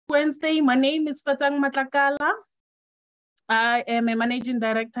Wednesday. My name is Fetsang Matlakala. I am a managing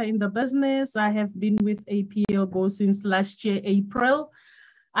director in the business. I have been with APLGO since last year, April.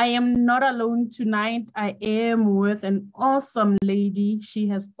 I am not alone tonight. I am with an awesome lady. She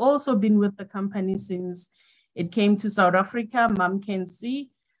has also been with the company since it came to South Africa, Mom Khensani.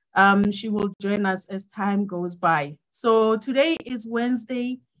 She will join us as time goes by. So today is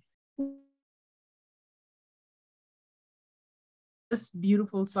Wednesday. This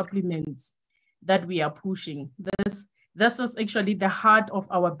beautiful supplements that we are pushing. This is actually the heart of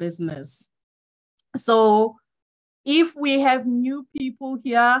our business. So if we have new people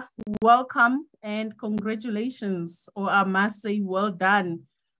here, welcome and congratulations, or I must say well done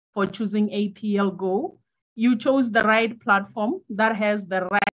for choosing APLGO. You chose the right platform that has the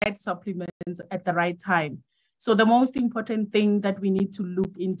right supplements at the right time. So the most important thing that we need to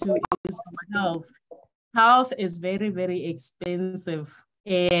look into is health. Health is very, very expensive.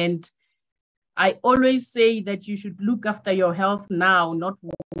 And I always say that you should look after your health now, not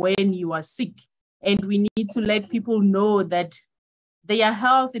when you are sick. And we need to let people know that their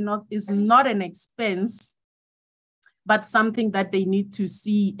health is not an expense, but something that they need to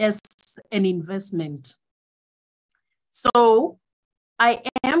see as an investment. So I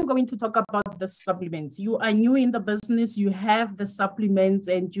am going to talk about the supplements. You are new in the business, you have the supplements,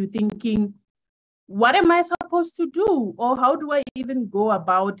 and you're thinking, what am I supposed to do? Or how do I even go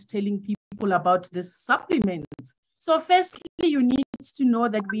about telling people about this supplements? So firstly, you need to know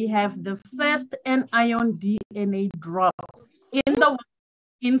that we have the first anion DNA drop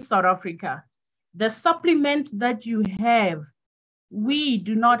in South Africa. The supplement that you have, we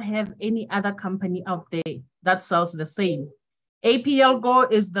do not have any other company out there that sells the same.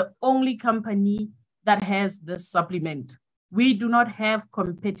 APLGO is the only company that has this supplement. We do not have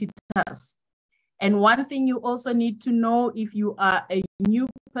competitors. And one thing you also need to know if you are a new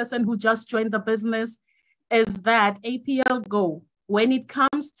person who just joined the business is that APLGO, when it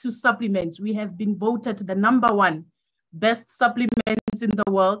comes to supplements, we have been voted the #1 best supplements in the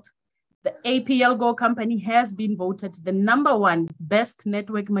world. The APLGO company has been voted the #1 best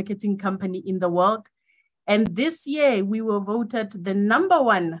network marketing company in the world. And this year we were voted the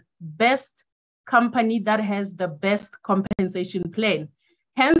 #1 best company that has the best compensation plan.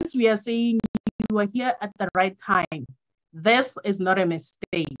 Hence, we are saying you are here at the right time. This is not a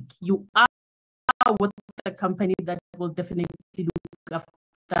mistake. You are with the company that will definitely look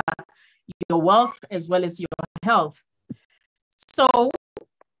after your wealth as well as your health. So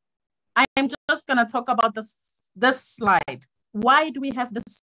I am just going to talk about this slide. Why do we have the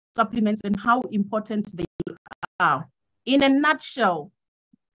supplements and how important they are? In a nutshell,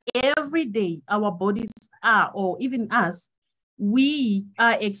 every day our bodies are, or even us, we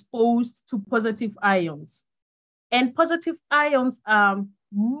are exposed to positive ions. And positive ions are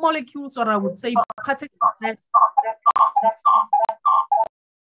molecules, or I would say particles, that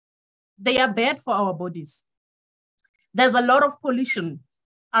they are bad for our bodies. There's a lot of pollution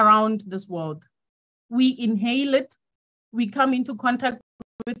around this world. We inhale it, we come into contact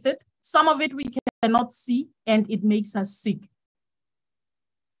with it. Some of it we cannot see, and it makes us sick.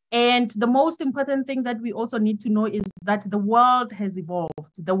 And the most important thing that we also need to know is that the world has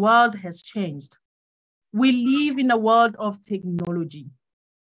evolved. The world has changed. We live in a world of technology.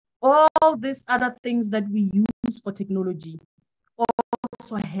 All these other things that we use for technology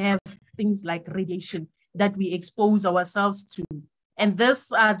also have things like radiation that we expose ourselves to. And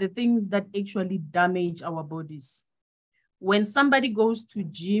these are the things that actually damage our bodies. When somebody goes to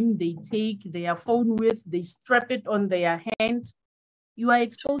gym, they take their phone they strap it on their hand. You are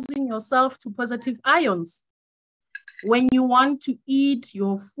exposing yourself to positive ions. When you want to eat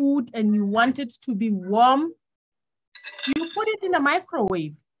your food and you want it to be warm, you put it in a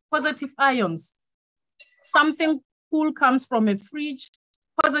microwave, positive ions. Something cool comes from a fridge,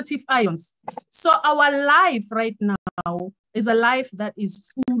 positive ions. So our life right now is a life that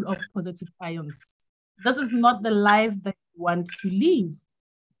is full of positive ions. This is not the life that we want to live.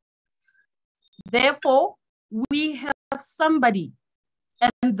 Therefore, we have somebody,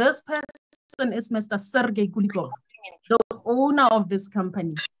 and this person is Mr. Sergey Kulikov, the owner of this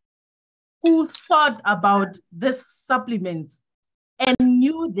company, who thought about this supplement and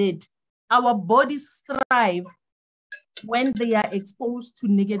knew that our bodies thrive when they are exposed to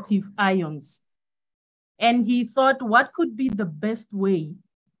negative ions. And he thought, what could be the best way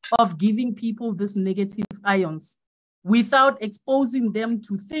of giving people this negative ions without exposing them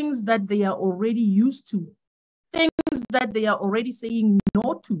to things that they are already used to, things that they are already saying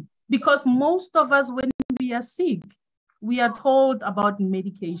no to? Because most of us, when we are sick, we are told about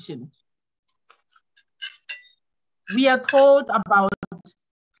medication. We are told about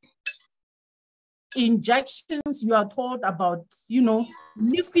injections, you are told about, you know,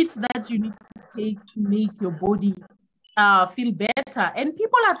 liquids that you need to take to make your body feel better. And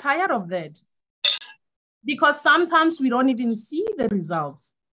people are tired of that because sometimes we don't even see the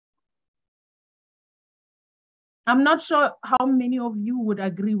results. I'm not sure how many of you would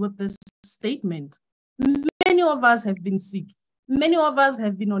agree with this statement. Many of us have been sick. Many of us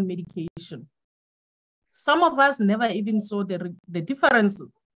have been on medication. Some of us never even saw the difference.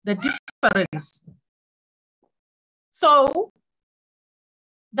 So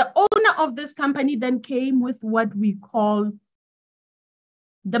the owner of this company then came with what we call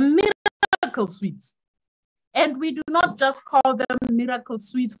the miracle sweets. And we do not just call them miracle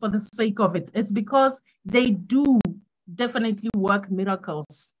sweets for the sake of it. It's because they do definitely work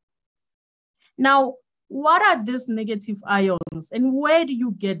miracles. Now, what are these negative ions and where do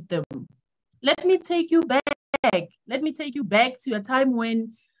you get them? Let me take you back. Let me take you back to a time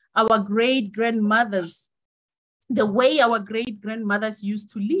when our great-grandmothers, the way our great-grandmothers used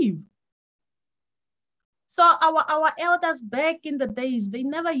to live. So our elders back in the days, they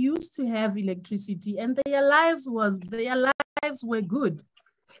never used to have electricity and their lives were good.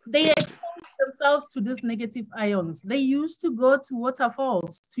 They exposed themselves to these negative ions. They used to go to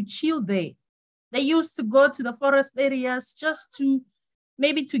waterfalls to chill there. They used to go to the forest areas just to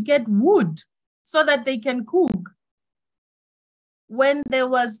maybe to get wood so that they can cook. When there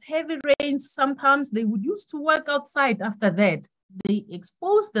was heavy rains, sometimes they would used to work outside after that. They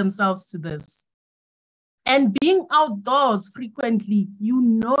exposed themselves to this. And being outdoors frequently, you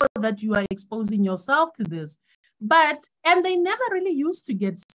know that you are exposing yourself to this. And they never really used to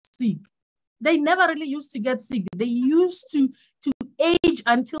get sick. They never really used to get sick. They used to age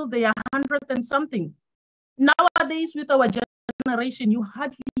until they are 100 and something. Nowadays, with our generation, you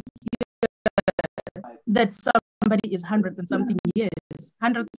hardly hear that somebody is 100 and something years,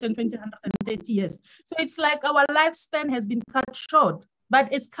 120, 130 years. So it's like our lifespan has been cut short. But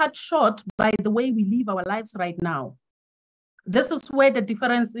it's cut short by the way we live our lives right now. This is where the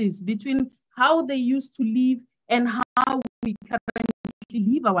difference is between how they used to live and how we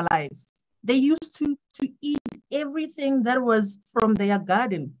currently live our lives. They used to eat everything that was from their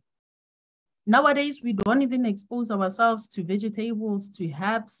garden. Nowadays, we don't even expose ourselves to vegetables, to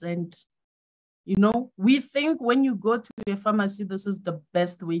herbs, and, you know, we think when you go to a pharmacy, this is the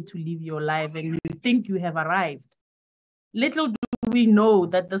best way to live your life, and you think you have arrived. Little do we know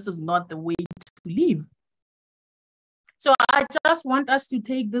that this is not the way to live. So I just want us to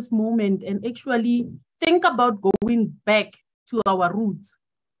take this moment and actually think about going back to our roots.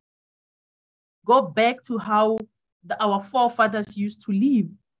 Go back to how our forefathers used to live,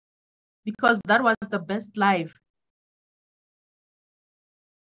 because that was the best life.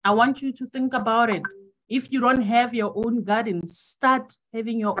 I want you to think about it. If you don't have your own garden, start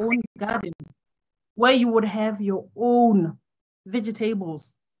having your own garden, where you would have your own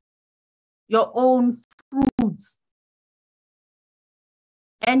vegetables, your own fruits.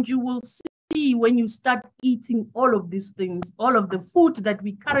 And you will see when you start eating all of these things, all of the food that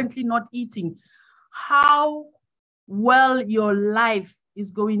we currently not eating, how well your life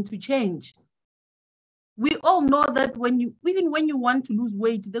is going to change. We all know that even when you want to lose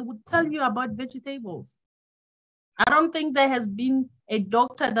weight, they would tell you about vegetables. I don't think there has been a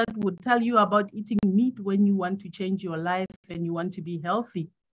doctor that would tell you about eating meat when you want to change your life and you want to be healthy.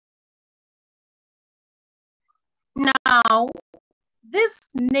 Now, these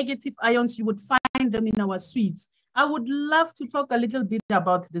negative ions, you would find them in our sweets. I would love to talk a little bit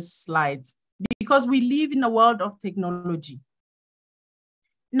about these slides because we live in a world of technology.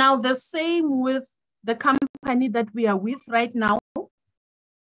 Now, the same with the company that we are with right now.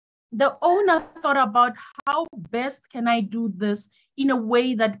 The owner thought about how best can I do this in a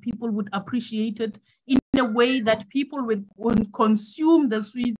way that people would appreciate it, in a way that people would consume the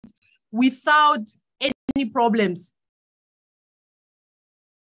sweets without any problems.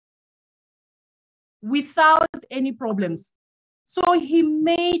 Without any problems. So he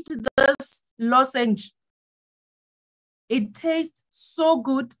made this lozenge. It tastes so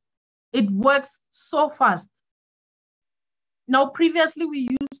good. It works so fast. Now, previously, we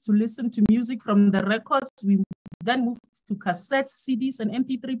used to listen to music from the records. We then moved to cassettes, CDs, and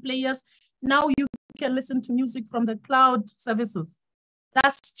MP3 players. Now you can listen to music from the cloud services.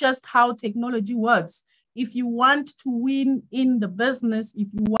 That's just how technology works. If you want to win in the business, if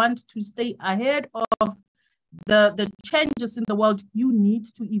you want to stay ahead of the changes in the world, you need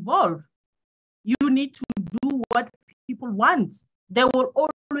to evolve. You need to do what people want. There will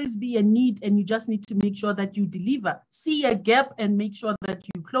always be a need, and you just need to make sure that you deliver. See a gap and make sure that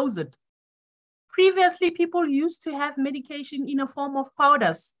you close it. Previously, people used to have medication in a form of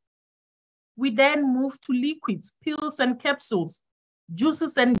powders. We then moved to liquids, pills and capsules,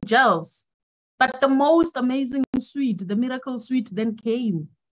 juices and gels. But the most amazing sweet, the miracle sweet, then came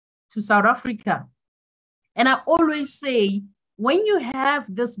to South Africa. And I always say, when you have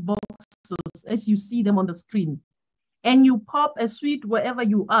these boxes, as you see them on the screen, and you pop a sweet wherever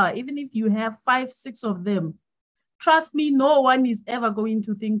you are, even if you have 5, 6 of them, trust me, no one is ever going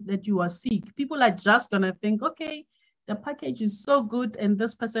to think that you are sick. People are just going to think, okay, the package is so good and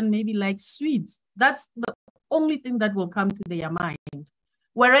this person maybe likes sweets. That's the only thing that will come to their mind.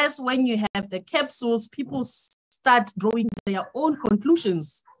 Whereas when you have the capsules, people start drawing their own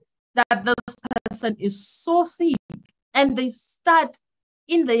conclusions that this person is so sick, and they start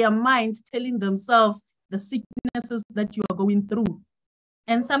in their mind telling themselves the sicknesses that you are going through.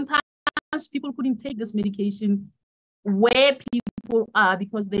 And sometimes people couldn't take this medication where people are,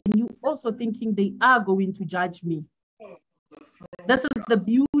 because then you also thinking they are going to judge me. This is the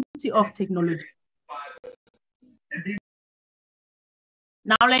beauty of technology.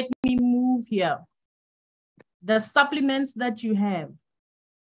 Now let me move here. The supplements that you have,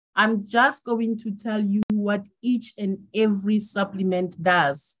 I'm just going to tell you what each and every supplement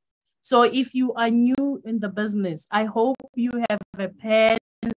does. So if you are new in the business, I hope you have a pen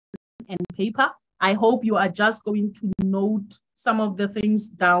and paper. I hope you are just going to note some of the things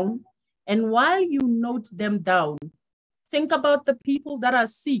down. And while you note them down, think about the people that are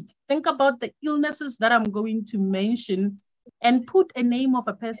sick. Think about the illnesses that I'm going to mention, and put a name of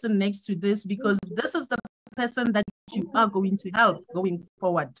a person next to this, because this is the person that you are going to help going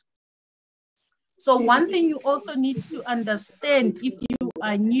forward. So one thing you also need to understand if you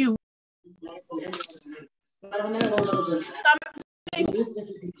are new,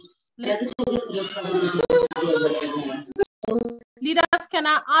 leaders, can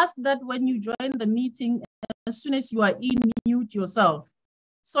I ask that when you join the meeting, as soon as you are in, mute yourself.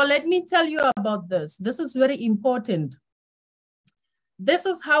 So let me tell you about this. This is very important. This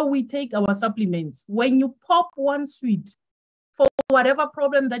is how we take our supplements. When you pop one sweet for whatever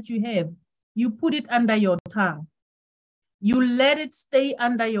problem that you have, you put it under your tongue. You let it stay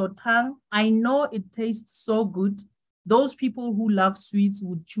under your tongue. I know it tastes so good. Those people who love sweets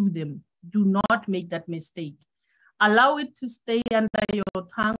would chew them. Do not make that mistake. Allow it to stay under your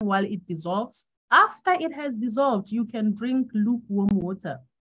tongue while it dissolves. After it has dissolved, you can drink lukewarm water.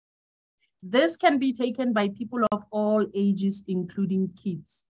 This can be taken by people of all ages, including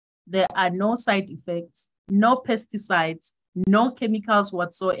kids. There are no side effects, no pesticides, no chemicals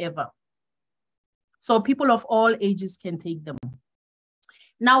whatsoever. So people of all ages can take them.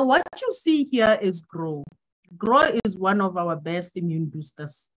 Now, what you see here is Grow. Grow is one of our best immune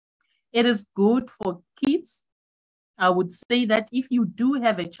boosters. It is good for kids. I would say that if you do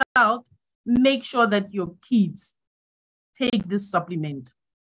have a child, make sure that your kids take this supplement.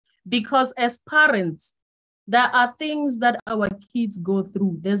 Because as parents, there are things that our kids go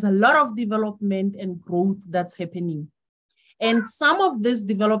through. There's a lot of development and growth that's happening. And some of this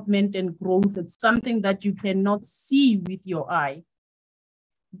development and growth is something that you cannot see with your eye.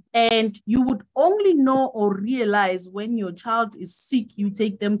 And you would only know or realize when your child is sick, you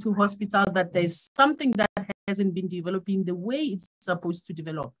take them to hospital, that there's something that hasn't been developing the way it's supposed to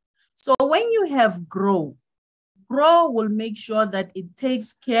develop. So when you have Grow, Grow will make sure that it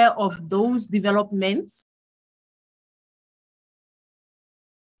takes care of those developments.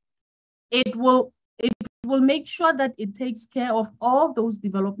 It will make sure that it takes care of all those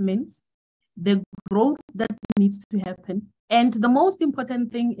developments, the growth that needs to happen. And the most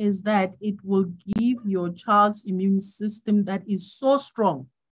important thing is that it will give your child's immune system that is so strong,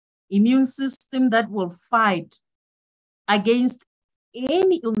 immune system that will fight against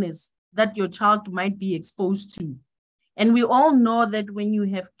any illness that your child might be exposed to. And we all know that when you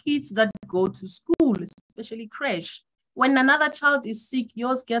have kids that go to school, especially creche, when another child is sick,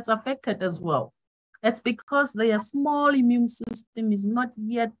 yours gets affected as well. That's because their small immune system is not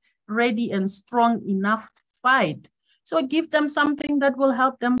yet ready and strong enough to fight. So give them something that will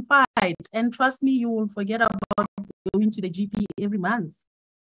help them fight. And trust me, you will forget about going to the GP every month.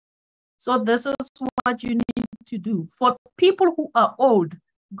 So this is what you need to do. For people who are old,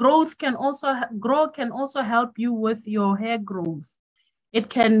 Grow can also help you with your hair growth. It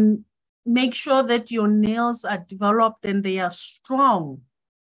can make sure that your nails are developed and they are strong.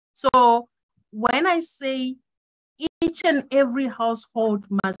 So when I say each and every household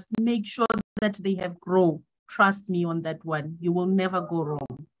must make sure that they have Grow, trust me on that one, you will never go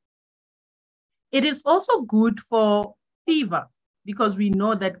wrong. It is also good for fever, because we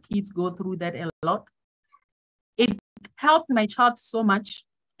know that kids go through that a lot. It helped my child so much,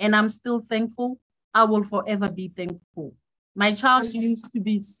 and I'm still thankful. I will forever be thankful. My child used to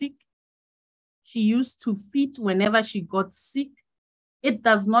be sick. She used to feed whenever she got sick. It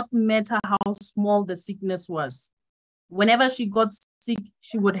does not matter how small the sickness was. Whenever she got sick,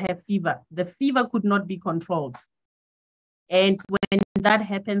 she would have fever. The fever could not be controlled. And when that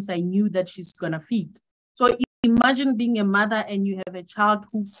happens, I knew that she's going to feed. So imagine being a mother and you have a child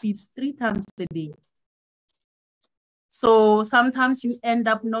who feeds 3 times a day. So sometimes you end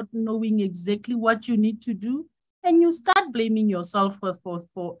up not knowing exactly what you need to do, and you start blaming yourself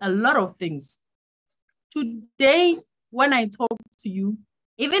for a lot of things. Today, when I talk to you,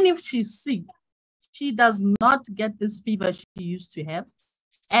 even if she's sick, she does not get this fever she used to have,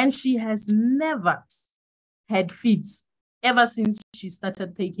 and she has never had fits ever since she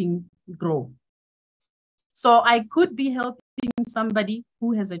started taking Grow. So I could be helping somebody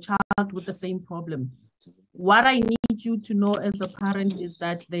who has a child with the same problem. What I need you to know as a parent is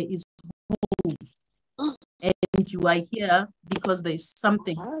that there is hope, and you are here because there is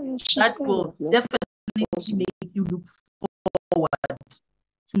something that will definitely make you look forward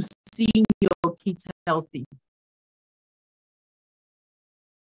to seeing your kids healthy.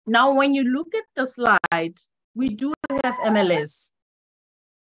 Now, when you look at the slide, we do have MLS.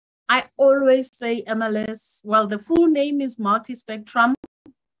 I always say MLS. Well, the full name is multispectrum,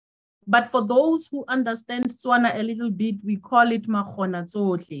 but for those who understand Tswana a little bit, we call it Makhona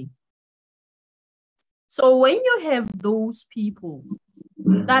Tsohle. So when you have those people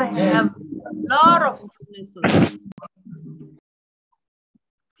that have a lot of illnesses,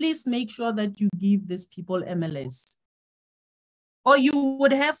 please make sure that you give these people MLS. Or you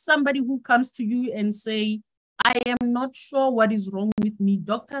would have somebody who comes to you and say, I am not sure what is wrong with me.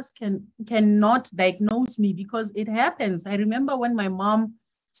 Doctors cannot diagnose me because it happens. I remember when my mom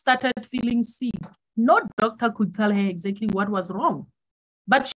started feeling sick, no doctor could tell her exactly what was wrong,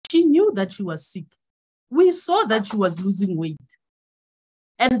 but she knew that she was sick. We saw that she was losing weight.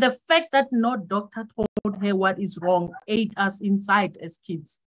 And the fact that no doctor told her what is wrong ate us inside as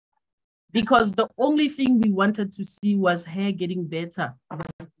kids, because the only thing we wanted to see was her getting better.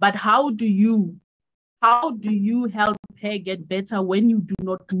 But how do you help her get better when you do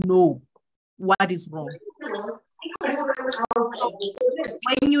not know what is wrong?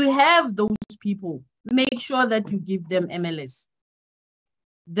 When you have those people, make sure that you give them MLS.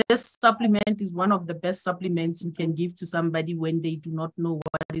 This supplement is one of the best supplements you can give to somebody when they do not know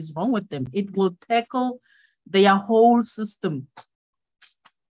what is wrong with them. It will tackle their whole system.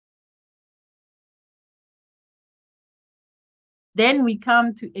 Then we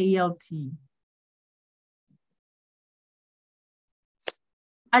come to ALT.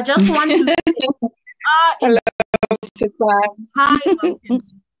 I just want to say, hello, hi, Mom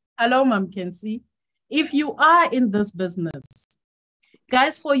Kensi. Hello, Mom Kensi. If you are in this business,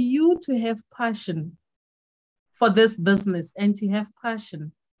 guys, for you to have passion for this business and to have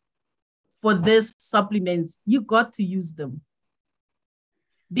passion for these supplements, you got to use them.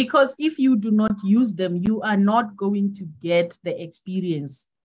 Because if you do not use them, you are not going to get the experience.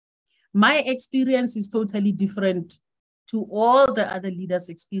 My experience is totally different to all the other leaders'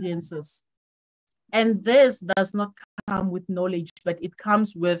 experiences. And this does not come with knowledge, but it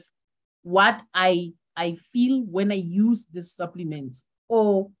comes with what I feel when I use this supplement,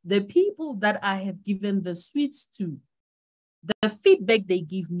 or the people that I have given the sweets to. The feedback they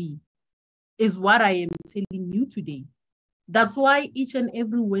give me is what I am telling you today. That's why each and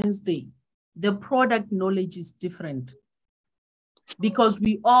every Wednesday, the product knowledge is different, because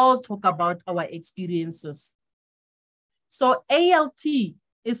we all talk about our experiences. So ALT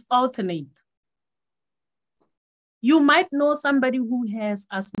is alternate. You might know somebody who has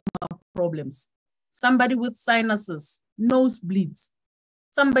asthma problems, somebody with sinuses, nosebleeds,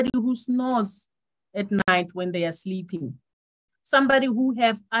 somebody who snores at night when they are sleeping, somebody who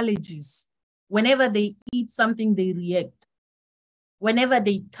have allergies. Whenever they eat something, they react. Whenever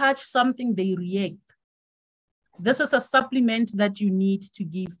they touch something, they react. This is a supplement that you need to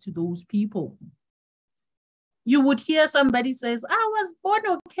give to those people. You would hear somebody says, I was born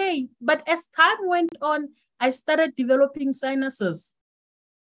okay, but as time went on, I started developing sinuses.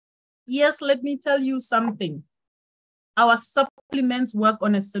 Yes, let me tell you something. Our supplements work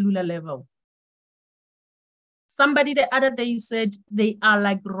on a cellular level. Somebody the other day said they are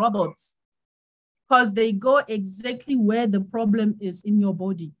like robots, because they go exactly where the problem is in your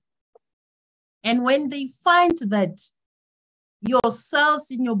body. And when they find that your cells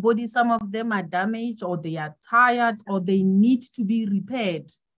in your body, some of them are damaged, or they are tired, or they need to be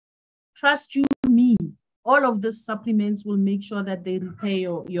repaired, trust you me, all of the supplements will make sure that they repair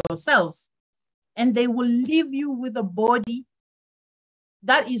your cells. And they will leave you with a body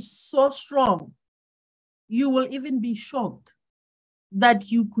that is so strong. You will even be shocked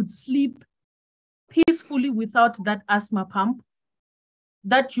that you could sleep peacefully without that asthma pump,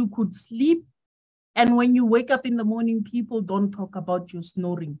 that you could sleep. And when you wake up in the morning, people don't talk about your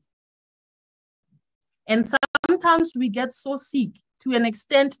snoring. And sometimes we get so sick to an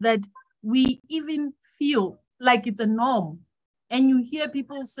extent that we even feel like it's a norm. And you hear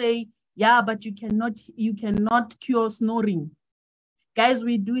people say, yeah, but you cannot cure snoring. Guys,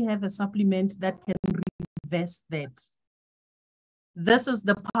 we do have a supplement that can reverse that. This is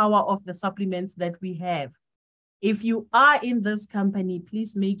the power of the supplements that we have. If you are in this company,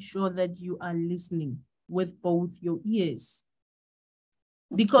 please make sure that you are listening with both your ears.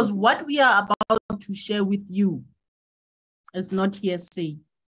 Because what we are about to share with you is not hearsay.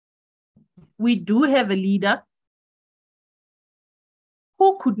 We do have a leader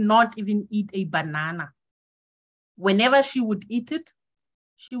who could not even eat a banana. Whenever she would eat it,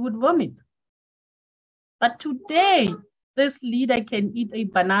 she would vomit. But today, this leader can eat a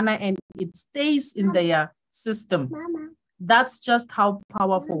banana and it stays in their system. Mama. That's just how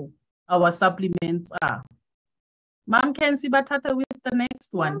powerful our supplements are. Mom can see Batata with the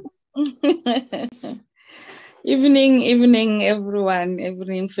next one. Evening, everyone,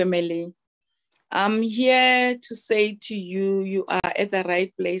 evening, family. I'm here to say to you, you are at the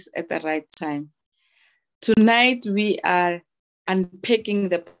right place at the right time. Tonight, we are unpacking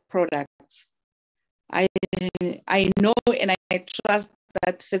the products. I know and I trust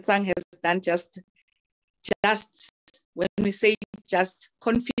that Fetsang has done just when we say just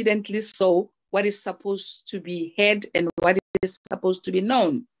confidently so, what is supposed to be heard and what is supposed to be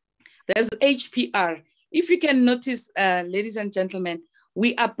known. There's HPR. If you can notice, ladies and gentlemen,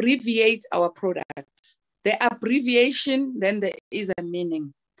 we abbreviate our products. The abbreviation, then there is a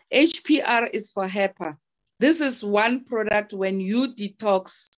meaning. HPR is for HEPA. This is one product when you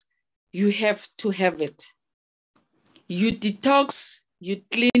detox, you have to have it. You detox, you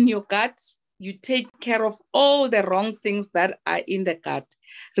clean your gut, you take care of all the wrong things that are in the gut.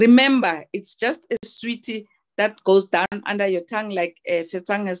 Remember, it's just a sweetie that goes down under your tongue, like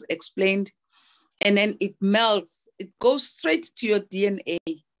Fetsang has explained, and then it melts. It goes straight to your DNA.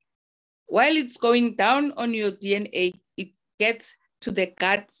 While it's going down on your DNA, it gets to the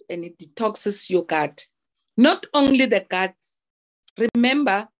gut and it detoxes your gut. Not only the gut.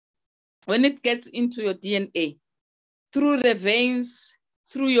 Remember, when it gets into your DNA, through the veins,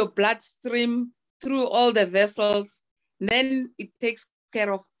 through your bloodstream, through all the vessels, then it takes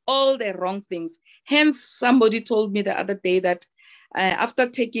care of all the wrong things. Hence, somebody told me the other day that after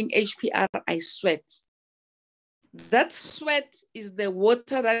taking HPR, I sweat. That sweat is the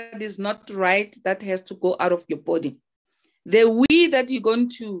water that is not right that has to go out of your body. The way that you're going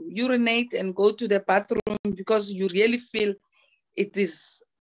to urinate and go to the bathroom because you really feel it is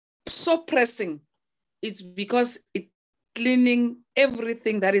so pressing, it's because it's cleaning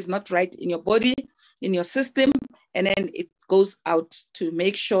everything that is not right in your body, in your system, and then it goes out to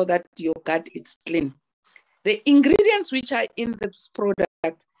make sure that your gut is clean. The ingredients which are in this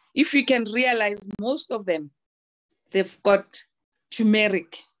product, if you can realize most of them, they've got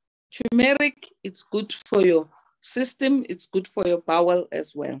turmeric. Turmeric, it's good for your system, it's good for your bowel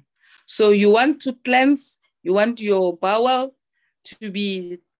as well. So you want to cleanse, you want your bowel to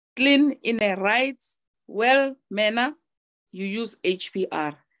be clean in a right, well manner, you use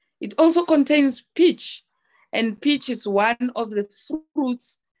HPR. It also contains peach, and peach is one of the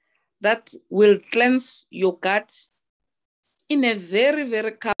fruits that will cleanse your gut in a very,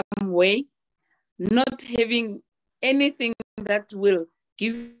 very calm way, not having anything that will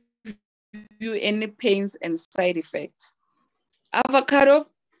give you any pains and side effects. Avocado,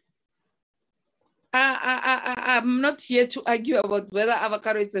 I'm not here to argue about whether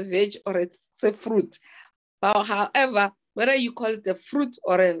avocado is a veg or it's a fruit. But however, whether you call it a fruit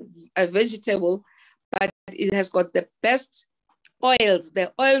or a vegetable, but it has got the best oils,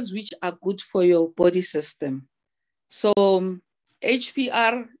 the oils which are good for your body system. So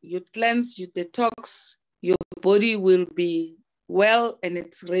HPR, you cleanse, you detox, your body will be well and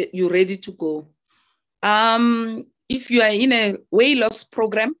you're ready to go. If you are in a weight loss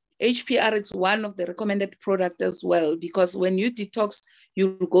program, HPR is one of the recommended products as well, because when you detox,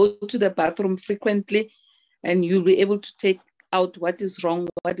 you go to the bathroom frequently and you'll be able to take out what is wrong,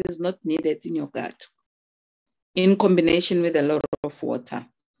 what is not needed in your gut, in combination with a lot of water.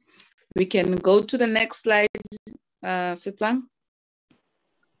 We can go to the next slide, Fetsang.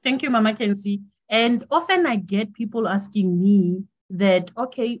 Thank you, Mama Kensi. And often I get people asking me that,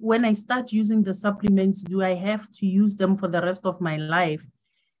 okay, when I start using the supplements, do I have to use them for the rest of my life?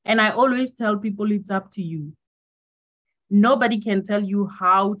 And I always tell people it's up to you. Nobody can tell you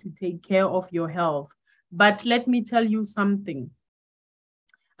how to take care of your health. But let me tell you something.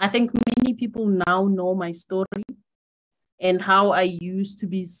 I think many people now know my story and how I used to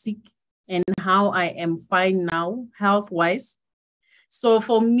be sick and how I am fine now, health-wise. So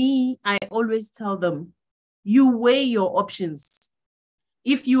for me, I always tell them, you weigh your options.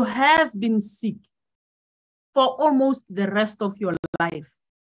 If you have been sick for almost the rest of your life,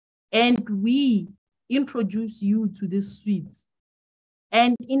 and we introduce you to this sweets,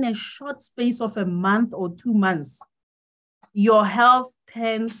 and in a short space of a month or 2 months, your health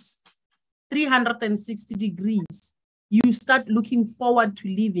turns 360 degrees. You start looking forward to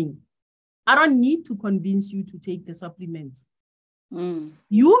living. I don't need to convince you to take the supplements.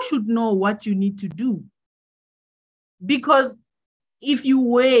 You should know what you need to do. Because if you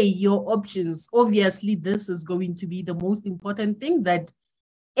weigh your options, obviously this is going to be the most important thing that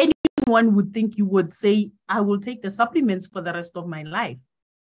anyone would think. You would say, I will take the supplements for the rest of my life.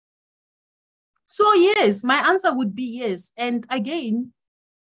 So yes, my answer would be yes. And again,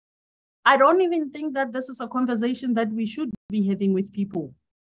 I don't even think that this is a conversation that we should be having with people.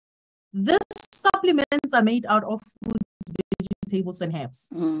 These supplements are made out of fruits, vegetables, and herbs.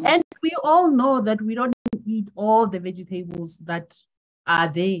 And we all know that we don't eat all the vegetables that are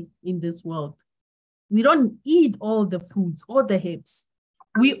there in this world. We don't eat all the fruits or the herbs.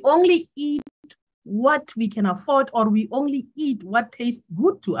 We only eat what we can afford, or we only eat what tastes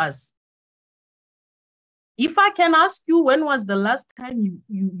good to us. If I can ask you, when was the last time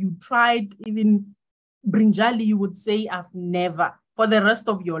you tried even brinjali, you would say, I've never. For the rest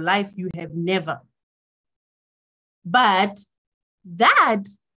of your life, you have never. But that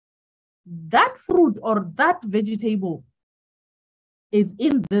fruit or that vegetable is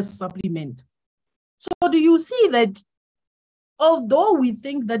in this supplement. So do you see that although we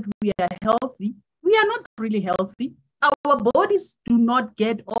think that we are healthy, we are not really healthy. Our bodies do not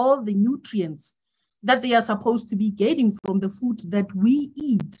get all the nutrients that they are supposed to be getting from the food that we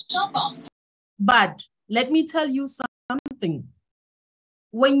eat. But let me tell you something.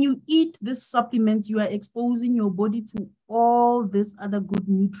 When you eat these supplements, you are exposing your body to all these other good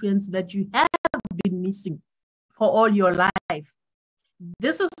nutrients that you have been missing for all your life.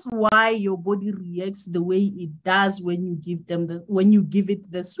 This is why your body reacts the way it does when you give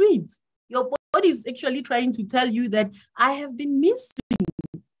it the sweets. Your body is actually trying to tell you that I have been missing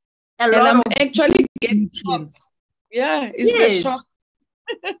a lot of actually getting shocked. Yeah, it's the shock.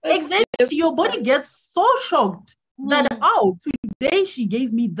 Exactly. Yes. Your body gets so shocked that, oh, today she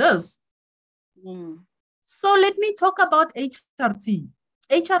gave me this. So let me talk about HRT.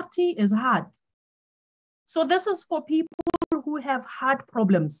 HRT is heart. So this is for people who have heart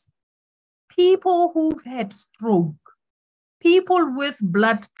problems, people who've had stroke, people with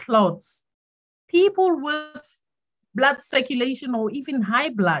blood clots, people with blood circulation or even high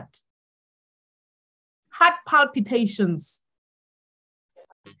blood, heart palpitations,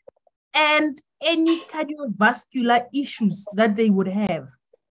 and any cardiovascular issues that they would have.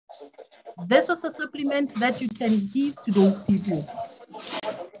 This is a supplement that you can give to those people.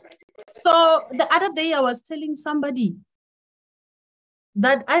 So the other day I was telling somebody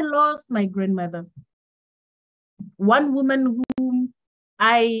that I lost my grandmother, one woman whom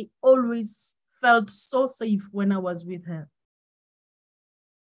I always felt so safe when I was with her.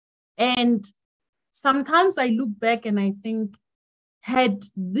 And sometimes I look back and I think, had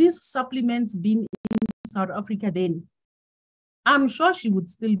these supplements been in South Africa then, I'm sure she would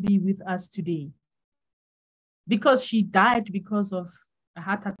still be with us today, because she died because of a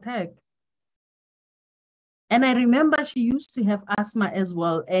heart attack. And I remember she used to have asthma as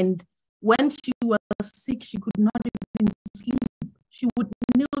well. And when she was sick, she could not even sleep. She would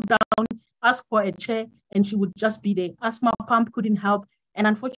kneel down, ask for a chair, and she would just be there. Asthma pump couldn't help. And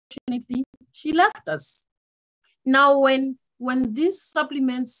unfortunately, she left us. Now, when these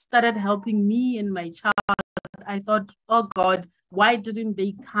supplements started helping me and my child, I thought, oh God, why didn't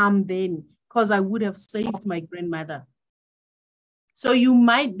they come then? Because I would have saved my grandmother. So you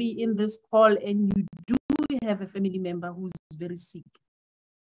might be in this call and you do have a family member who's very sick.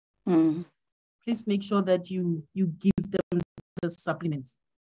 Please make sure that you give them the supplements.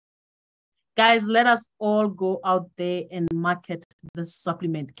 Guys, let us all go out there and market the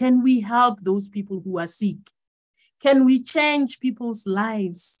supplement. Can we help those people who are sick? Can we change people's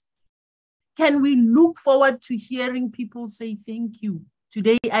lives? Can we look forward to hearing people say, thank you,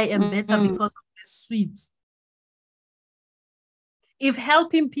 today I am better because of the sweets? If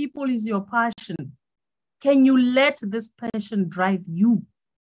helping people is your passion, can you let this passion drive you?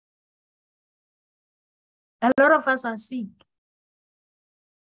 A lot of us are sick.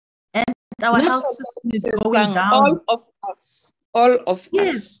 And our health system is going down. All of us. All of us.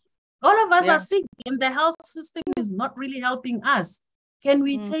 Yes. All of us are sick, and the health system is not really helping us. Can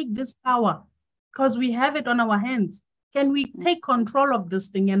we take this power? Because we have it on our hands. Can we take control of this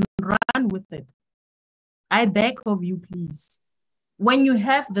thing and run with it? I beg of you, please. When you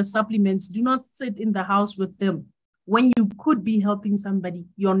have the supplements, do not sit in the house with them when you could be helping somebody,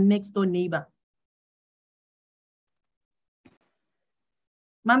 your next door neighbor.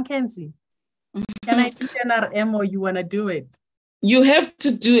 Ma'am Kenzie, can I do NRM or you want to do it? You have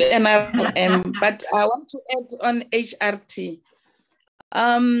to do NRM, but I want to add on HRT.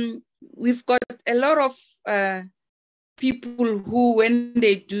 We've got a lot of people who, when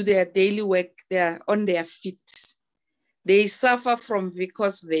they do their daily work, they're on their feet. They suffer from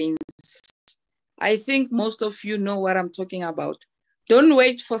varicose veins. I think most of you know what I'm talking about. Don't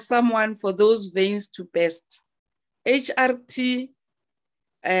wait for someone for those veins to burst. HRT,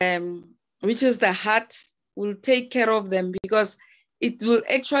 which is the heart, will take care of them because it will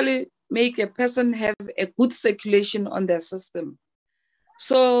actually make a person have a good circulation on their system.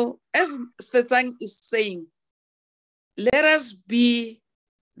 So as Fetsang is saying, let us be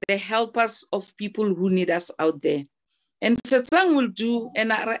the helpers of people who need us out there. And Fetsang will do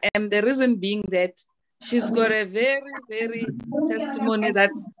NRM, the reason being that she's got a very, very testimony that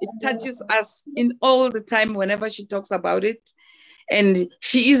it touches us in all the time whenever she talks about it. And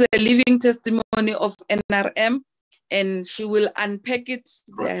she is a living testimony of NRM, and she will unpack it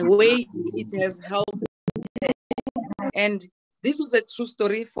the way it has helped. And this is a true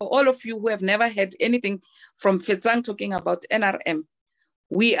story for all of you who have never heard anything from Fetsang talking about NRM.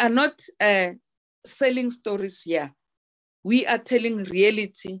 We are not selling stories here. We are telling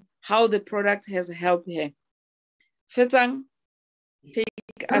reality, how the product has helped her. Fetsang, take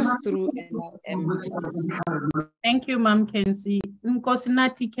us through NRM. Thank you, Ma'am Kenzie.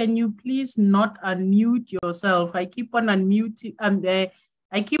 Nkosinati, can you please not unmute yourself? I keep on unmuting.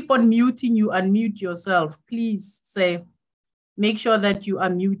 I keep on muting you. Unmute yourself. Please say, make sure that you are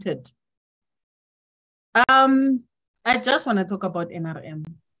muted. I just want to talk about NRM.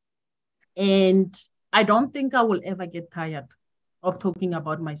 And I don't think I will ever get tired of talking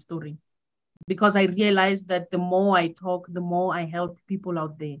about my story, because I realize that the more I talk, the more I help people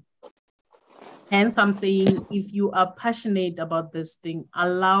out there. Hence, I'm saying, if you are passionate about this thing,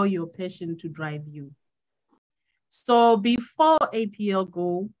 allow your passion to drive you. So before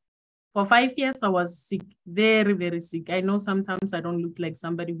APLGO, for 5 years, I was sick, very, very sick. I know sometimes I don't look like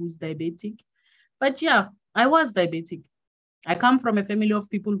somebody who's diabetic, but yeah, I was diabetic. I come from a family of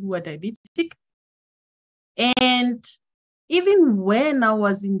people who are diabetic. And even when I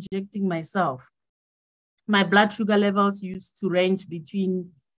was injecting myself, my blood sugar levels used to range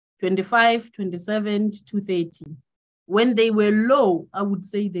between 25, 27 to 30. When they were low, I would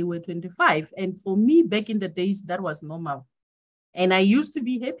say they were 25. And for me, back in the days, that was normal. And I used to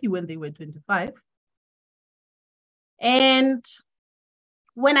be happy when they were 25. And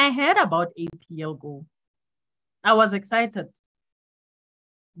when I heard about APLGO, I was excited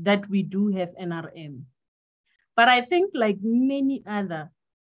that we do have NRM. But I think, like many other,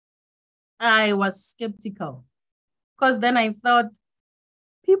 I was skeptical, because then I thought,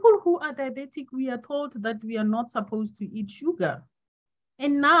 people who are diabetic, we are told that we are not supposed to eat sugar.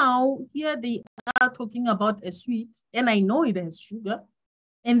 And now here they are talking about a sweet, and I know it has sugar,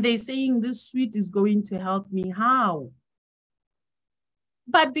 and they're saying this sweet is going to help me. How?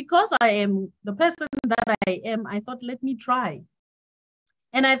 But because I am the person that I am, I thought, let me try.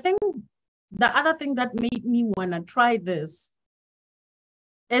 And I think the other thing that made me want to try this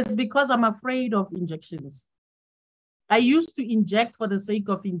is because I'm afraid of injections. I used to inject for the sake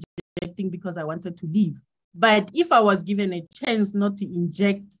of injecting because I wanted to live. But if I was given a chance not to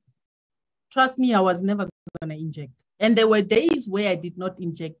inject, trust me, I was never going to inject. And there were days where I did not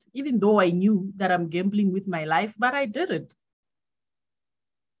inject, even though I knew that I'm gambling with my life, but I did it.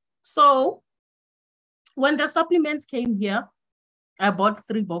 So when the supplements came here, I bought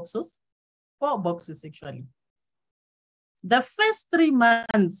 4 boxes actually. The first 3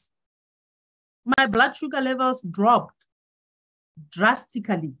 months, my blood sugar levels dropped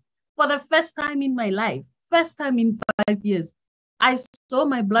drastically. For the first time in my life, first time in 5 years, I saw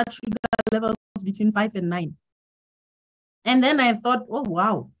my blood sugar levels between 5 and 9. And then I thought, oh,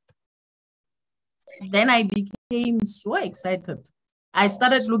 wow. Then I became so excited. I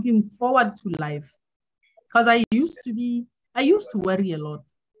started looking forward to life, because I used to worry a lot.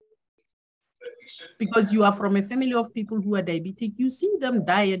 Because you are from a family of people who are diabetic, you see them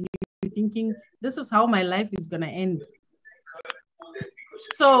die and you're thinking, this is how my life is going to end.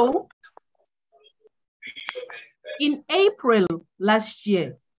 So in April last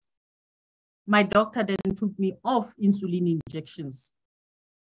year, my doctor then took me off insulin injections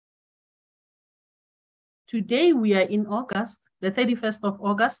Today we are in August, the 31st of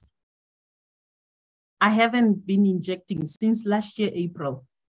August. I haven't been injecting since last year, April.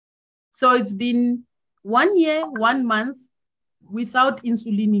 So it's been 1 year, 1 month without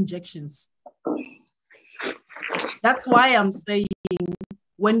insulin injections. That's why I'm saying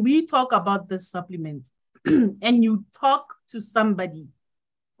when we talk about this supplement and you talk to somebody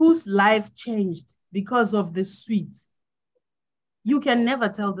whose life changed because of this sweet, you can never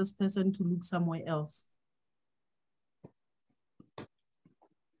tell this person to look somewhere else.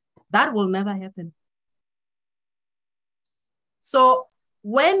 That will never happen. So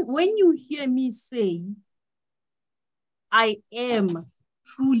when you hear me say, I am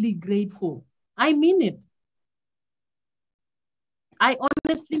truly grateful, I mean it. I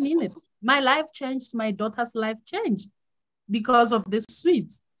honestly mean it. My life changed, my daughter's life changed because of this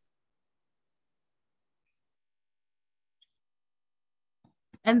sweet.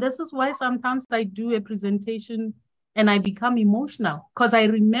 And this is why sometimes I do a presentation and I become emotional because I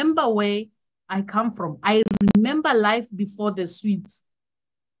remember where I come from. I remember life before the sweets.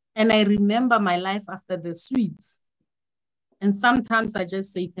 And I remember my life after the sweets. And sometimes I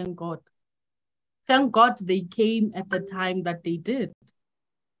just say, thank God. Thank God they came at the time that they did.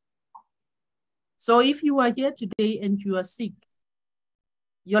 So if you are here today and you are sick,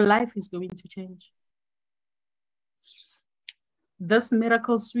 your life is going to change. This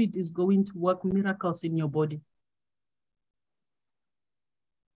miracle sweet is going to work miracles in your body.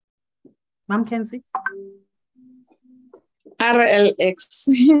 Mom Kenzie?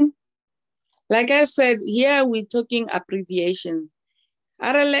 RLX. Like I said, here we're talking abbreviation.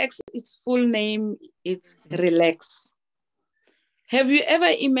 RLX, its full name, it's relax. Have you ever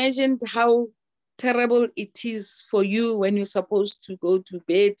imagined how terrible it is for you when you're supposed to go to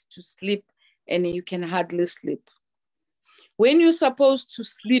bed to sleep and you can hardly sleep? When you're supposed to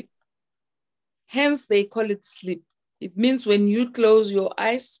sleep, hence they call it sleep. It means when you close your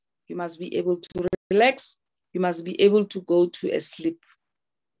eyes, you must be able to relax. You must be able to go to a sleep.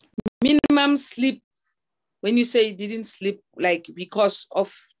 Minimum sleep, when you say you didn't sleep, like because of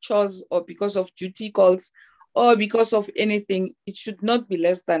chores or because of duty calls or because of anything, it should not be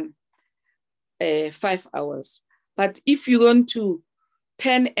less than 5 hours. But if you're going to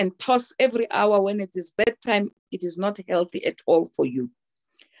turn and toss every hour when it is bedtime, it is not healthy at all for you.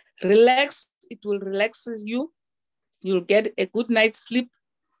 Relax, it will relax you. You'll get a good night's sleep.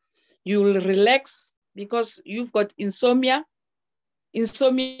 You will relax because you've got insomnia.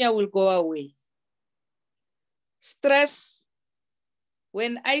 Insomnia will go away. Stress,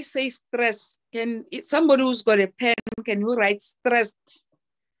 when I say stress, somebody who's got a pen, can you write stressed?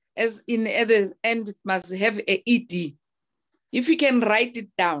 As in at the end, it must have a ED. If you can write it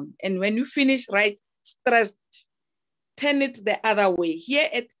down, and when you finish, write stressed, turn it the other way. Here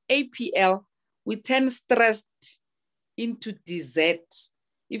at APL, we turn stressed into DZ.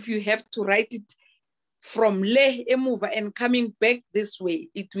 If you have to write it from le emuva and coming back this way,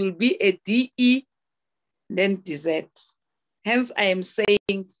 it will be a DE, then DZ. Hence, I am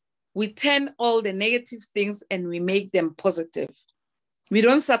saying we turn all the negative things and we make them positive. We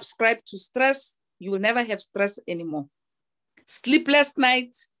don't subscribe to stress. You will never have stress anymore. Sleepless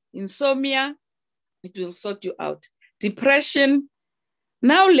nights, insomnia, it will sort you out. Depression.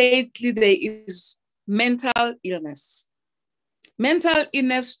 Now lately there is mental illness. Mental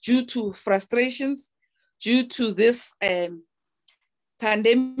illness due to frustrations, due to this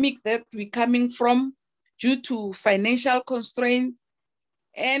pandemic that we're coming from, due to financial constraints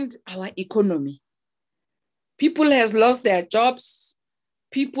and our economy. People has lost their jobs.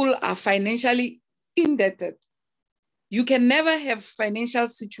 People are financially indebted. You can never have financial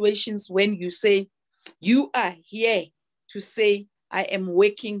situations when you say, you are here to say, I am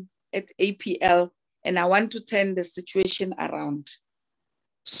working at APL and I want to turn the situation around.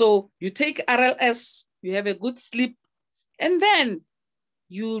 So you take RLS, you have a good sleep, and then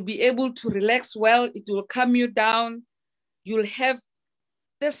you'll be able to relax well. It will calm you down. You'll have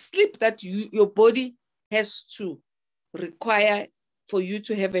the sleep that your body has to require for you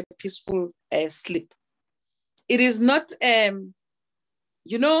to have a peaceful sleep. It is not,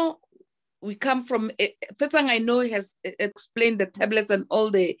 you know, we come from, Fetsang I know has explained the tablets and all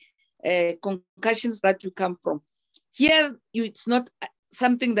the concussions that you come from. Here, it's not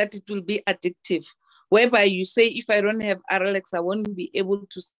something that it will be addictive, whereby you say, if I don't have RLX, I won't be able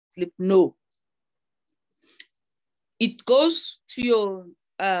to sleep. No. It goes to your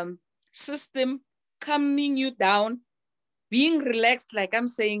system, calming you down, being relaxed, like I'm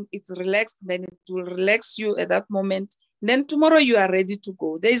saying, it's relaxed, then it will relax you at that moment. Then tomorrow you are ready to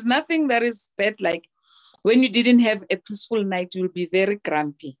go. There is nothing that is bad, like when you didn't have a peaceful night, you'll be very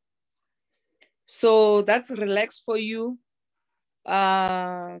grumpy. So that's relaxed for you.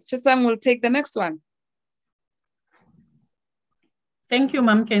 Fetsang will take the next one. Thank you,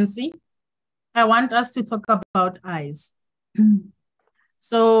 Ma'am Kensi. I want us to talk about eyes.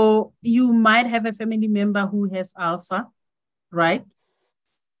 So you might have a family member who has ulcer, right?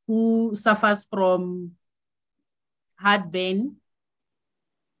 Who suffers from heartburn,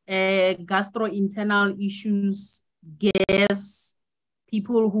 gastrointestinal issues, gas,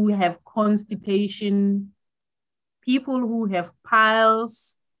 people who have constipation, people who have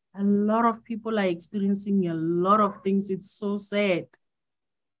piles. A lot of people are experiencing a lot of things. It's so sad.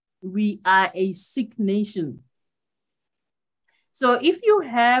 We are a sick nation. So if you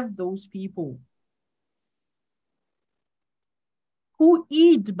have those people who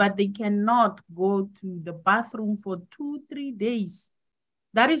eat, but they cannot go to the bathroom for 2-3 days,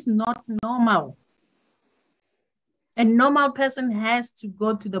 that is not normal. A normal person has to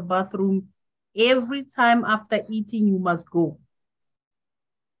go to the bathroom every time after eating, you must go.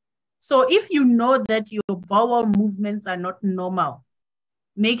 So if you know that your bowel movements are not normal,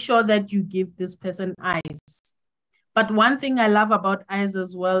 make sure that you give this person ice. But one thing I love about ice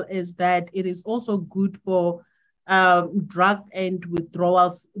as well is that it is also good for drugs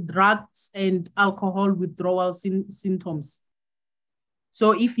and alcohol withdrawal symptoms.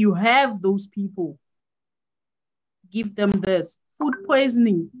 So if you have those people, give them this. Food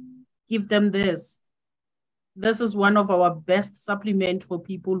poisoning, give them this. This is one of our best supplement for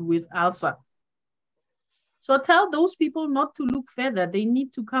people with ulcer. So tell those people not to look further. They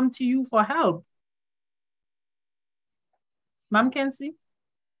need to come to you for help. Ma'am Kensi?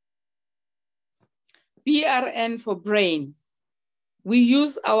 BRN for brain. We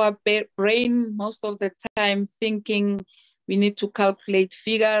use our brain most of the time thinking we need to calculate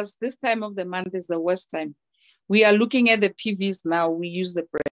figures. This time of the month is the worst time. We are looking at the PVs now. We use the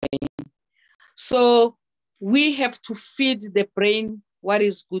brain. So we have to feed the brain what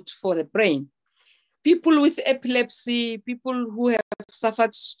is good for the brain. People with epilepsy, people who have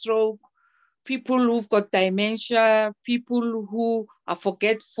suffered stroke, people who've got dementia, people who are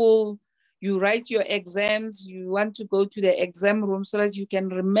forgetful. You write your exams, you want to go to the exam room so that you can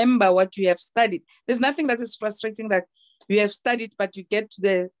remember what you have studied. There's nothing that is frustrating that you have studied, but you get to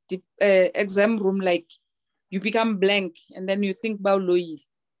the exam room like you become blank and then you think about Loyi.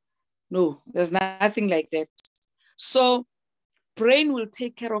 No, there's nothing like that. So brain will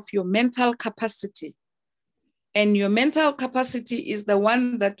take care of your mental capacity. And your mental capacity is the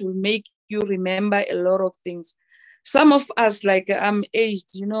one that will make you remember a lot of things. Some of us, like I'm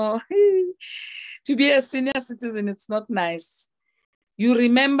aged, you know, to be a senior citizen, it's not nice. You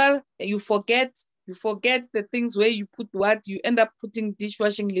remember, you forget the things where you put what, you end up putting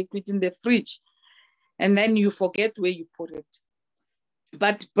dishwashing liquid in the fridge, and then you forget where you put it.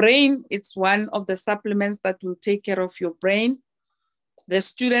 But brain, it's one of the supplements that will take care of your brain. The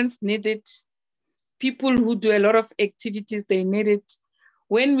students need it. People who do a lot of activities, they need it.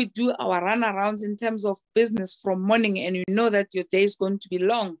 When we do our runarounds in terms of business from morning and you know that your day is going to be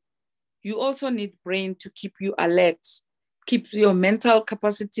long, you also need brain to keep you alert, keep your mental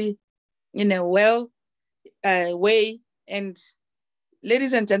capacity in a well way. And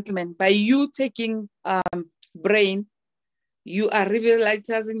ladies and gentlemen, by you taking brain, you are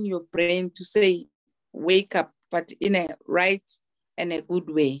revitalizing your brain to say, wake up, but in a right and a good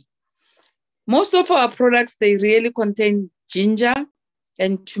way. Most of our products, they really contain ginger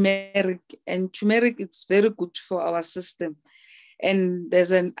and turmeric. And turmeric is very good for our system. And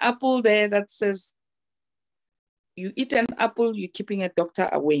there's an apple there that says, you eat an apple, you're keeping a doctor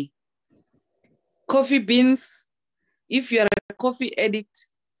away. Coffee beans, if you're a coffee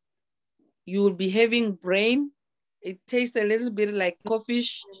addict, you will be having brain. It tastes a little bit like coffee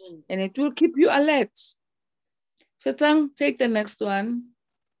and it will keep you alert. Fetsang, take the next one.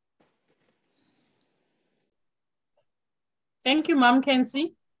 Thank you, Ma'am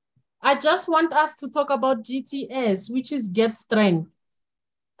Kensi. I just want us to talk about GTS, which is Get Strength.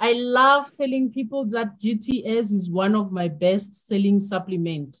 I love telling people that GTS is one of my best-selling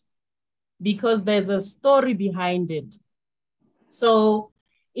supplements because there's a story behind it. So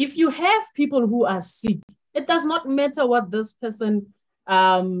if you have people who are sick, it does not matter what this person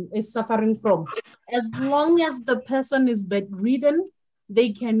is suffering from. As long as the person is bedridden, they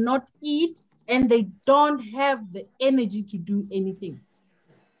cannot eat, and they don't have the energy to do anything.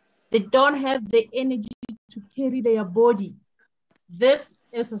 They don't have the energy to carry their body. This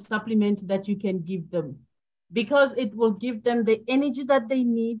is a supplement that you can give them because it will give them the energy that they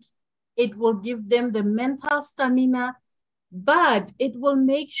need. It will give them the mental stamina, but it will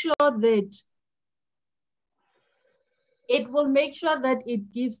make sure that It will make sure that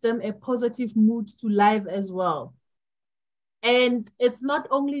it gives them a positive mood to life as well. And it's not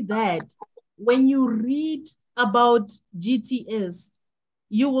only that, when you read about GTS,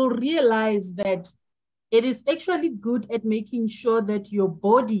 you will realize that it is actually good at making sure that your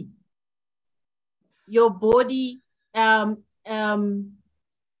body, um, um,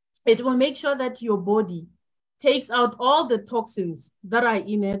 it will make sure that your body takes out all the toxins that are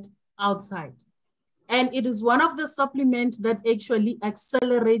in it outside. And it is one of the supplements that actually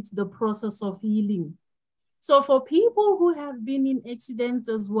accelerates the process of healing. So for people who have been in accidents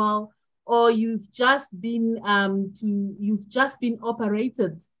as well, or you've just been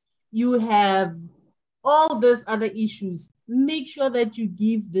operated, you have all these other issues, make sure that you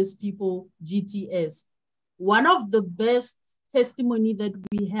give these people GTS. One of the best testimony that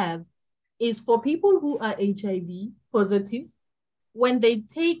we have is for people who are HIV positive. When they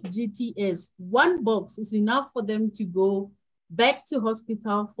take GTS, one box is enough for them to go back to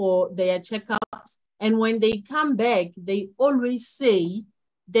hospital for their checkups. And when they come back, they always say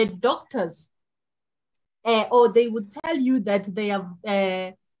the doctors, or they would tell you that they have,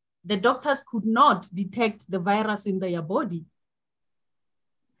 the doctors could not detect the virus in their body.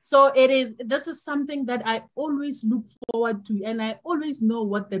 So this is something that I always look forward to, and I always know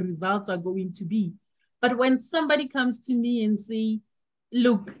what the results are going to be. But when somebody comes to me and say,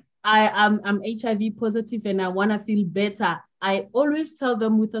 look, I'm HIV positive and I want to feel better, I always tell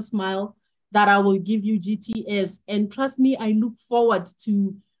them with a smile that I will give you GTS. And trust me, I look forward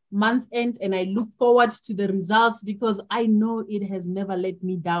to month end and I look forward to the results because I know it has never let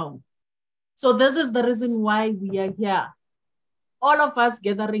me down. So this is the reason why we are here. All of us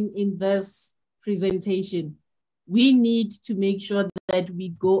gathering in this presentation, we need to make sure that we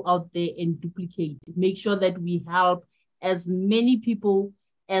go out there and duplicate, make sure that we help as many people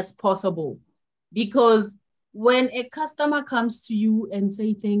as possible. Because when a customer comes to you and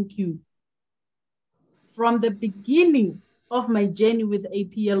say thank you, from the beginning of my journey with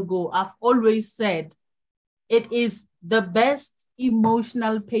APLGO, I've always said it is the best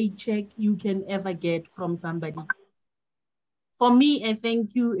emotional paycheck you can ever get from somebody. For me, a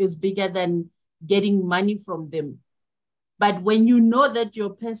thank you is bigger than getting money from them. But when you know that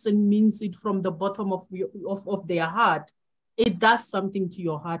your person means it from the bottom of their heart, it does something to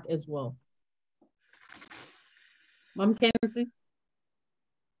your heart as well. Mom Kenzie?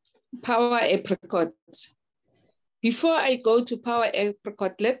 Power apricot. Before I go to power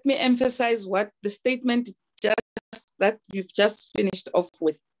apricot, let me emphasize what the statement that you've just finished off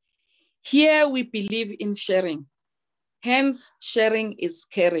with. Here we believe in sharing. Hence, sharing is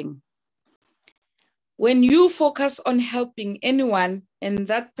caring. When you focus on helping anyone and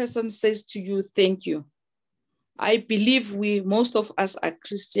that person says to you, thank you. I believe most of us are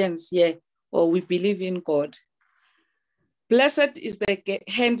Christians here, or we believe in God. Blessed is the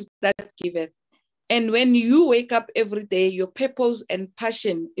hand that giveth. And when you wake up every day, your purpose and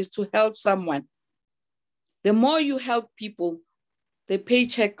passion is to help someone. The more you help people, the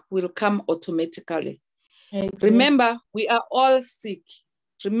paycheck will come automatically. Exactly. Remember, we are all sick.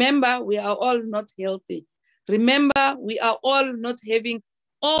 Remember, we are all not healthy. Remember, we are all not having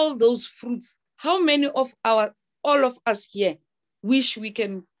all those fruits. How many of all of us here wish we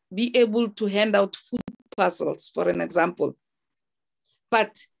can be able to hand out food parcels, for an example?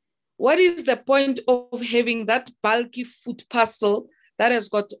 But what is the point of having that bulky food parcel that has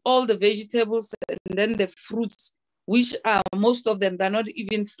got all the vegetables and then the fruits, which are most of them, they're not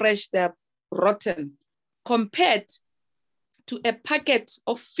even fresh, they're rotten, compared to a packet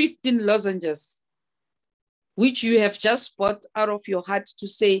of 15 lozenges, which you have just bought out of your heart to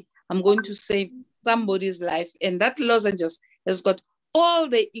say, I'm going to save somebody's life. And that lozenges has got all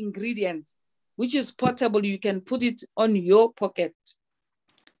the ingredients, which is portable. You can put it on your pocket,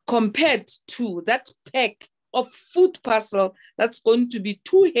 compared to that pack of food parcel that's going to be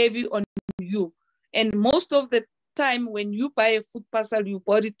too heavy on you. And most of the time when you buy a food parcel, you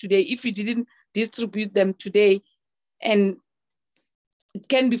bought it today. If you didn't distribute them today, and it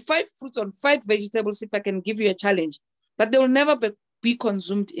can be 5 fruits on 5 vegetables, if I can give you a challenge, but they will never be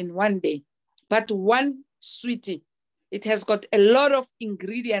consumed in one day. But one sweetie, it has got a lot of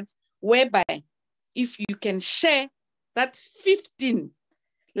ingredients, whereby if you can share that 15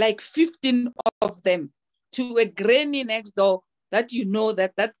 of them to a granny next door that you know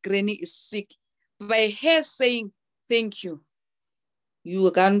that granny is sick, by her saying thank you, you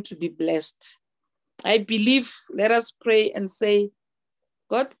are going to be blessed. I believe, let us pray and say,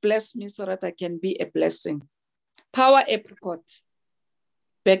 God bless me so that I can be a blessing. Power apricot.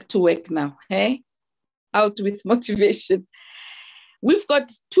 Back to work now. Hey? Out with motivation. We've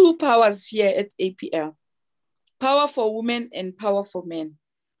got 2 powers here at APL. power for women and power for men.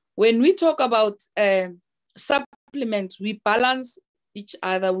 When we talk about supplements, we balance each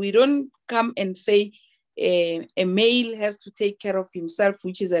other. We don't come and say a male has to take care of himself,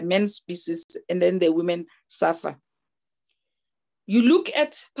 which is a man's species, and then the women suffer. You look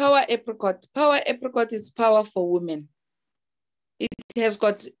at power apricot. Power apricot is power for women. It has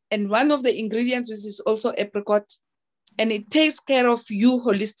got, and one of the ingredients which is also apricot, and it takes care of you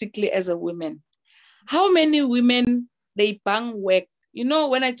holistically as a woman. How many women, they bang work? You know,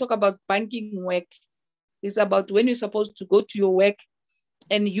 when I talk about banking work, it's about when you're supposed to go to your work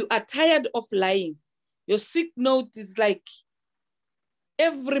and you are tired of lying. Your sick note is like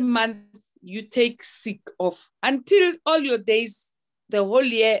every month you take sick off until all your days, the whole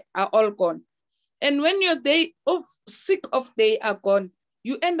year are all gone. And when your day of sick off day are gone,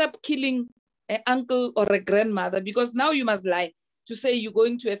 you end up killing an uncle or a grandmother because now you must lie to say you're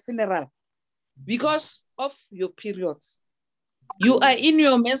going to a funeral because of your periods. You are in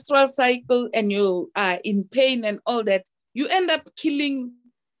your menstrual cycle and you are in pain and all that. You end up killing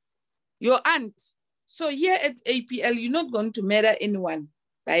your aunt. So here at APL, you're not going to murder anyone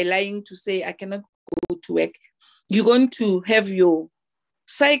by lying to say, I cannot go to work. You're going to have your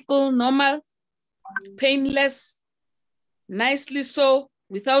cycle normal, painless, nicely so,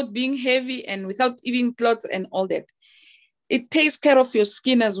 without being heavy and without even clothes and all that. It takes care of your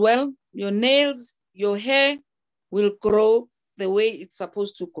skin as well. Your nails, your hair will grow the way it's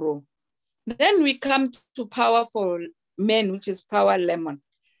supposed to grow. Then we come to power for men, which is power lemon.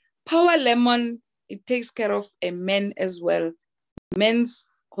 Power lemon, it takes care of a man as well, men's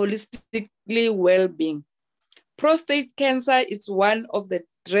holistically well-being. Prostate cancer is one of the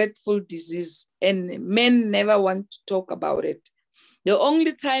dreadful disease and men never want to talk about it. The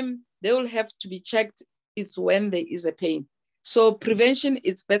only time they will have to be checked is when there is a pain. So prevention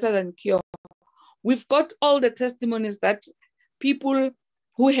is better than cure. We've got all the testimonies that people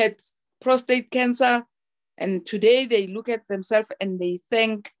who had prostate cancer and today they look at themselves and they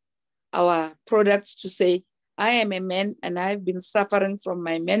thank our products to say, I am a man and I've been suffering from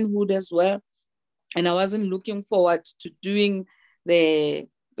my manhood as well. And I wasn't looking forward to doing the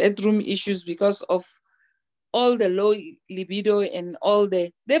bedroom issues because of all the low libido and all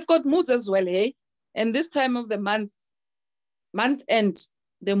they've got moods as well, hey? And this time of the month end,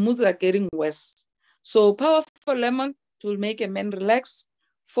 the moods are getting worse. So powerful lemon will make a man relax,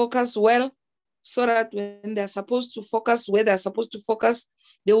 focus well, so that when they're supposed to focus, where they're supposed to focus,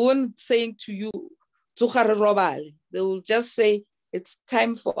 they won't say to you, they will just say, it's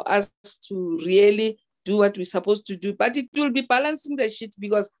time for us to really do what we're supposed to do. But it will be balancing the shit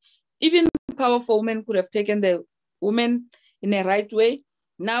because even powerful women could have taken the woman in a right way.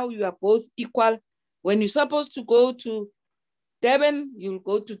 Now you are both equal. When you're supposed to go to Durban, you'll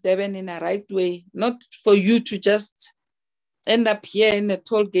go to Durban in a right way, not for you to just end up here in a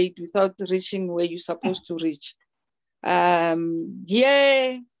toll gate without reaching where you're supposed to reach.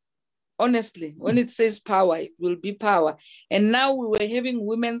 Yeah, honestly, when it says power, it will be power. And now we were having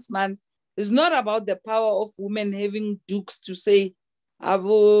Women's Month. It's not about the power of women having dukes to say,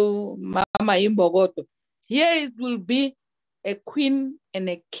 Abo Mama Imbogoto. Here it will be a queen and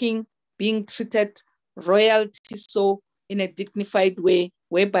a king being treated royalty so in a dignified way,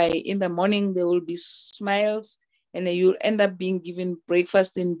 whereby in the morning there will be smiles and you'll end up being given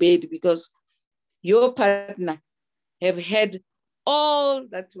breakfast in bed because your partner have had all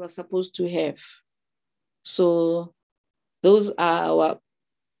that you are supposed to have. So those are our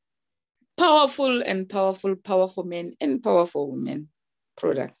powerful men and powerful women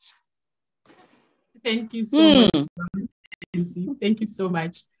products. Thank you so much. Thank you so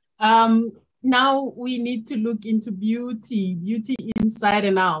much. Now we need to look into beauty inside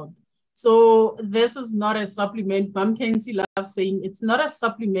and out. So this is not a supplement. Mom Kensi loves saying it's not a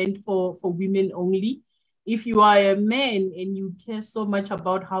supplement for women only. If you are a man and you care so much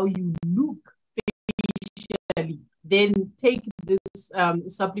about how you look facially, then take this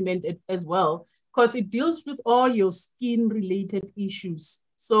supplement as well, because it deals with all your skin-related issues.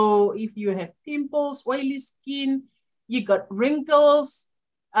 So if you have pimples, oily skin, you got wrinkles,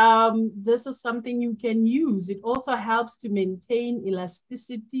 this is something you can use. It also helps to maintain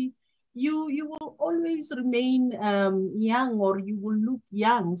elasticity. You will always remain young, or you will look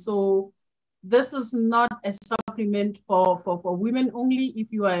young. So this is not a supplement for women only.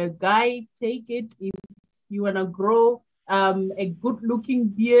 If you are a guy, take it. If you want to grow a good-looking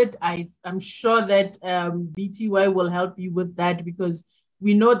beard, I'm sure that BTY will help you with that, because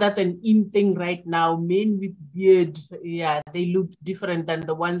we know that's an in thing right now. Men with beard, yeah, they look different than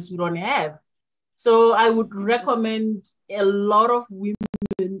the ones who don't have. So I would recommend a lot of women,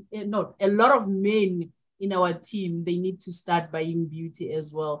 a lot of men in our team, they need to start buying beauty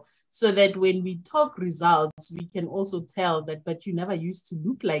as well. So that when we talk results, we can also tell that, but you never used to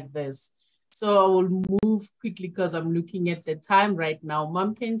look like this. So I will move quickly because I'm looking at the time right now.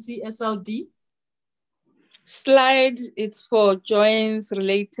 Mom can see SLD. Slide, it's for joints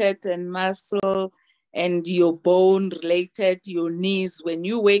related and muscle and your bone related, your knees. When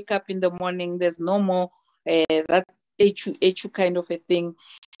you wake up in the morning, there's no more that HU kind of a thing.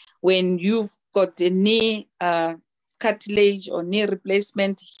 When you've got a knee cartilage or knee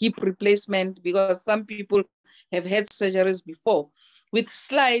replacement, hip replacement, because some people have had surgeries before. With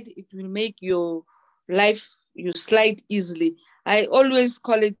slide, it will make your life, you slide easily. I always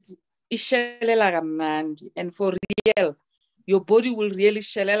call it ishelela kamnandi, and for real, your body will really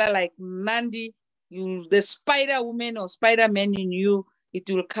shelela like Nandi. You, the Spider Woman or Spider Man in you, it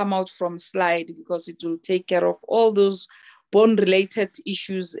will come out from slide because it will take care of all those bone related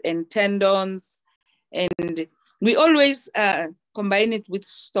issues and tendons. And we always combine it with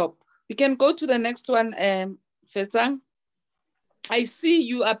stop. We can go to the next one, Fetsang. I see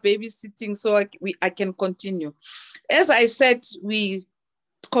you are babysitting, so I can continue. As I said, we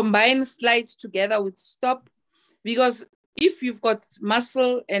combine slides together with stop, because if you've got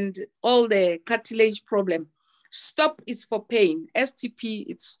muscle and all the cartilage problem, stop is for pain. STP,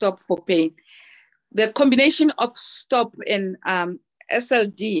 it's stop for pain. The combination of stop and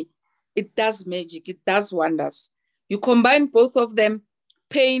SLD, it does magic, it does wonders. You combine both of them,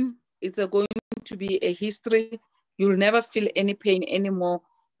 pain, it's going to be a history. You'll never feel any pain anymore.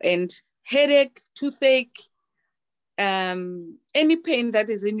 And headache, toothache, any pain that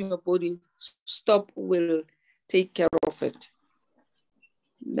is in your body, stop will take care of it.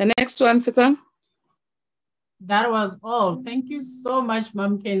 The next one, Fetsang. That was all. Thank you so much,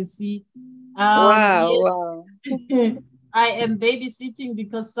 Mom Kensi. Wow. I am babysitting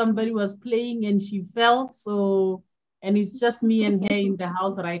because somebody was playing and she fell. So, and it's just me and her in the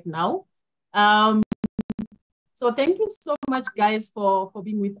house right now. So thank you so much, guys, for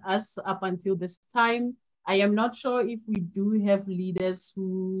being with us up until this time. I am not sure if we do have leaders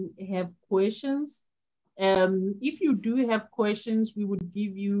who have questions. If you do have questions, we would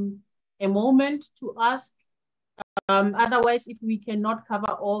give you a moment to ask. Otherwise, if we cannot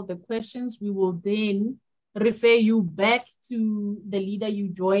cover all the questions, we will then refer you back to the leader you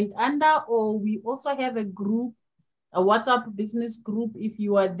joined under, or we also have a group, a WhatsApp business group. If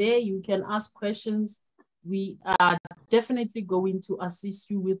you are there, you can ask questions. We are definitely going to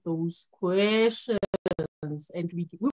assist you with those questions, and we